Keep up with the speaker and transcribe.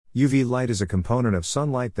UV light is a component of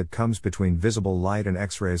sunlight that comes between visible light and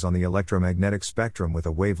X-rays on the electromagnetic spectrum with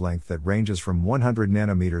a wavelength that ranges from 100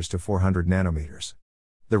 nanometers to 400 nanometers.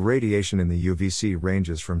 The radiation in the UVC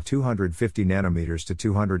ranges from 250 nanometers to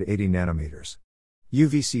 280 nanometers.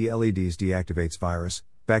 UVC LEDs deactivates virus,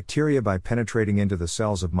 bacteria by penetrating into the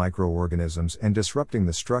cells of microorganisms and disrupting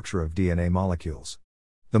the structure of DNA molecules.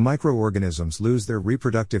 The microorganisms lose their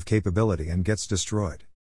reproductive capability and gets destroyed.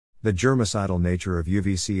 The germicidal nature of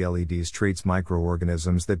UVC LEDs treats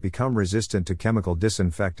microorganisms that become resistant to chemical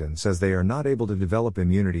disinfectants as they are not able to develop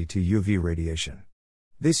immunity to UV radiation.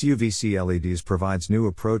 This UVC LEDs provides new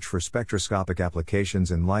approach for spectroscopic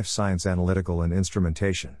applications in life science analytical and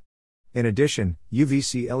instrumentation. In addition,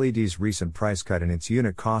 UVC LEDs' recent price cut in its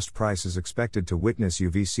unit cost price is expected to witness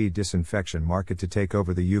UVC disinfection market to take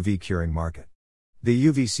over the UV curing market. The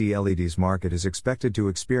UVC LEDs market is expected to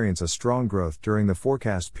experience a strong growth during the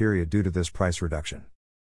forecast period due to this price reduction.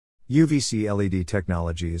 UVC LED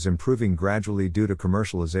technology is improving gradually due to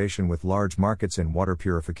commercialization with large markets in water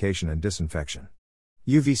purification and disinfection.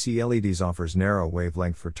 UVC LEDs offers narrow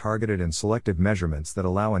wavelength for targeted and selective measurements that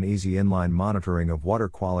allow an easy inline monitoring of water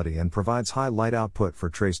quality and provides high light output for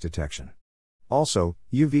trace detection. Also,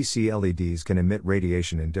 UVC LEDs can emit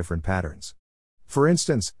radiation in different patterns. For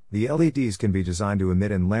instance, the LEDs can be designed to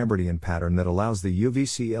emit in Lambertian pattern that allows the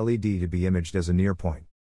UVC LED to be imaged as a near point.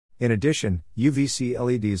 In addition, UVC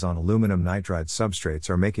LEDs on aluminum nitride substrates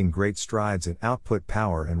are making great strides in output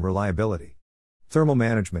power and reliability. Thermal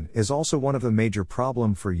management is also one of the major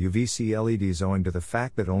problems for UVC LEDs owing to the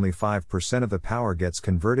fact that only 5% of the power gets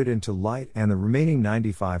converted into light and the remaining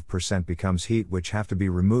 95% becomes heat which have to be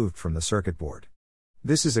removed from the circuit board.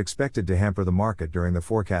 This is expected to hamper the market during the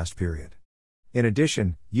forecast period. In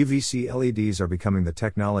addition, UVC LEDs are becoming the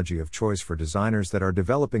technology of choice for designers that are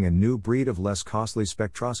developing a new breed of less costly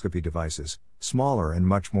spectroscopy devices, smaller and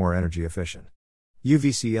much more energy efficient.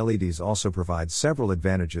 UVC LEDs also provide several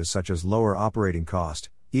advantages such as lower operating cost,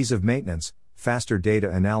 ease of maintenance, faster data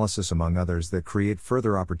analysis among others that create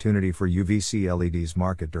further opportunity for UVC LEDs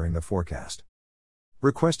market during the forecast.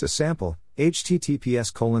 Request a sample,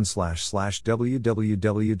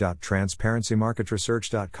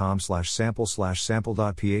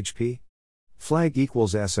 https://www.transparencymarketresearch.com/sample/sample.php. Flag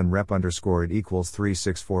equals S and rep underscore it equals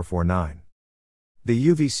 36449. The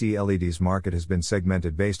UVC LEDs market has been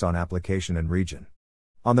segmented based on application and region.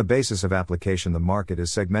 On the basis of application, the market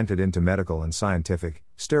is segmented into medical and scientific,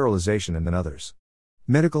 sterilization, and then others.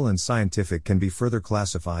 Medical and scientific can be further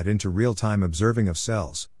classified into real-time observing of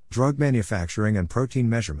cells, drug manufacturing, and protein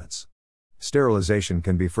measurements. Sterilization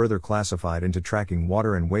can be further classified into tracking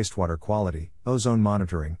water and wastewater quality, ozone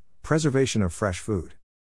monitoring, preservation of fresh food.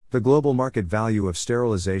 The global market value of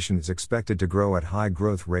sterilization is expected to grow at high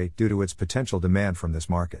growth rate due to its potential demand from this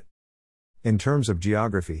market. In terms of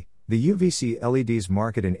geography, the UVC LEDs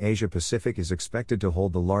market in Asia Pacific is expected to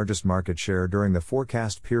hold the largest market share during the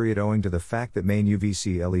forecast period owing to the fact that main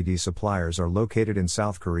UVC LED suppliers are located in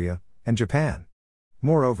South Korea and Japan.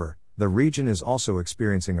 Moreover, the region is also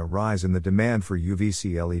experiencing a rise in the demand for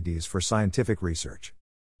UVC LEDs for scientific research.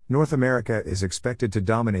 North America is expected to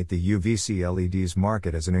dominate the UVC LEDs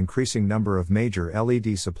market as an increasing number of major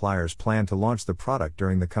LED suppliers plan to launch the product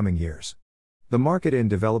during the coming years. The market in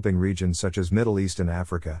developing regions such as Middle East and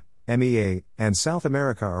Africa, MEA, and South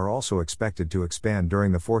America are also expected to expand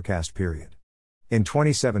during the forecast period. In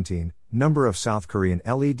 2017, number of South Korean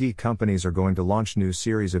LED companies are going to launch new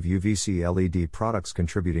series of UVC LED products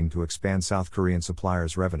contributing to expand South Korean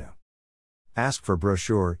suppliers' revenue. Ask for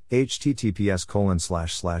brochure,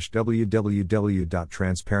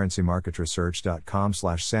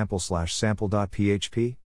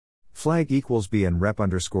 https://www.transparencymarketresearch.com/sample/sample.php. Flag equals B and rep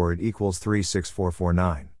underscore it equals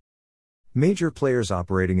 36449. Major players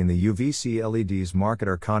operating in the UVC LEDs market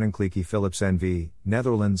are Koninklijke Philips NV,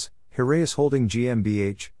 Netherlands, Heraeus Holding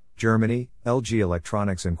GmbH, Germany, LG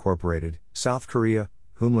Electronics Incorporated, South Korea,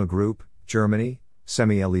 Humla Group, Germany,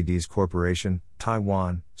 Semi LEDs Corporation,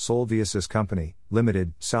 Taiwan, Solviasis Company,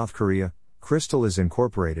 Limited, South Korea, Crystal is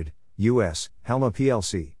Incorporated, US, Helma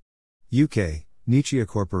plc. UK, Nichia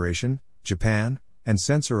Corporation, Japan, and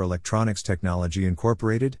Sensor Electronics Technology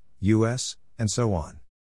Incorporated, US, and so on.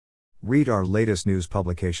 Read our latest news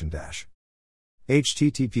publication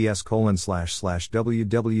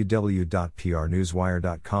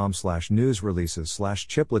https://www.prnewswire.com/news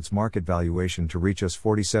releases/chiplets market valuation to reach us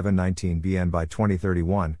 4719 BN by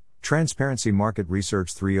 2031, Transparency Market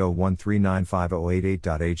Research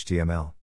 301395088.html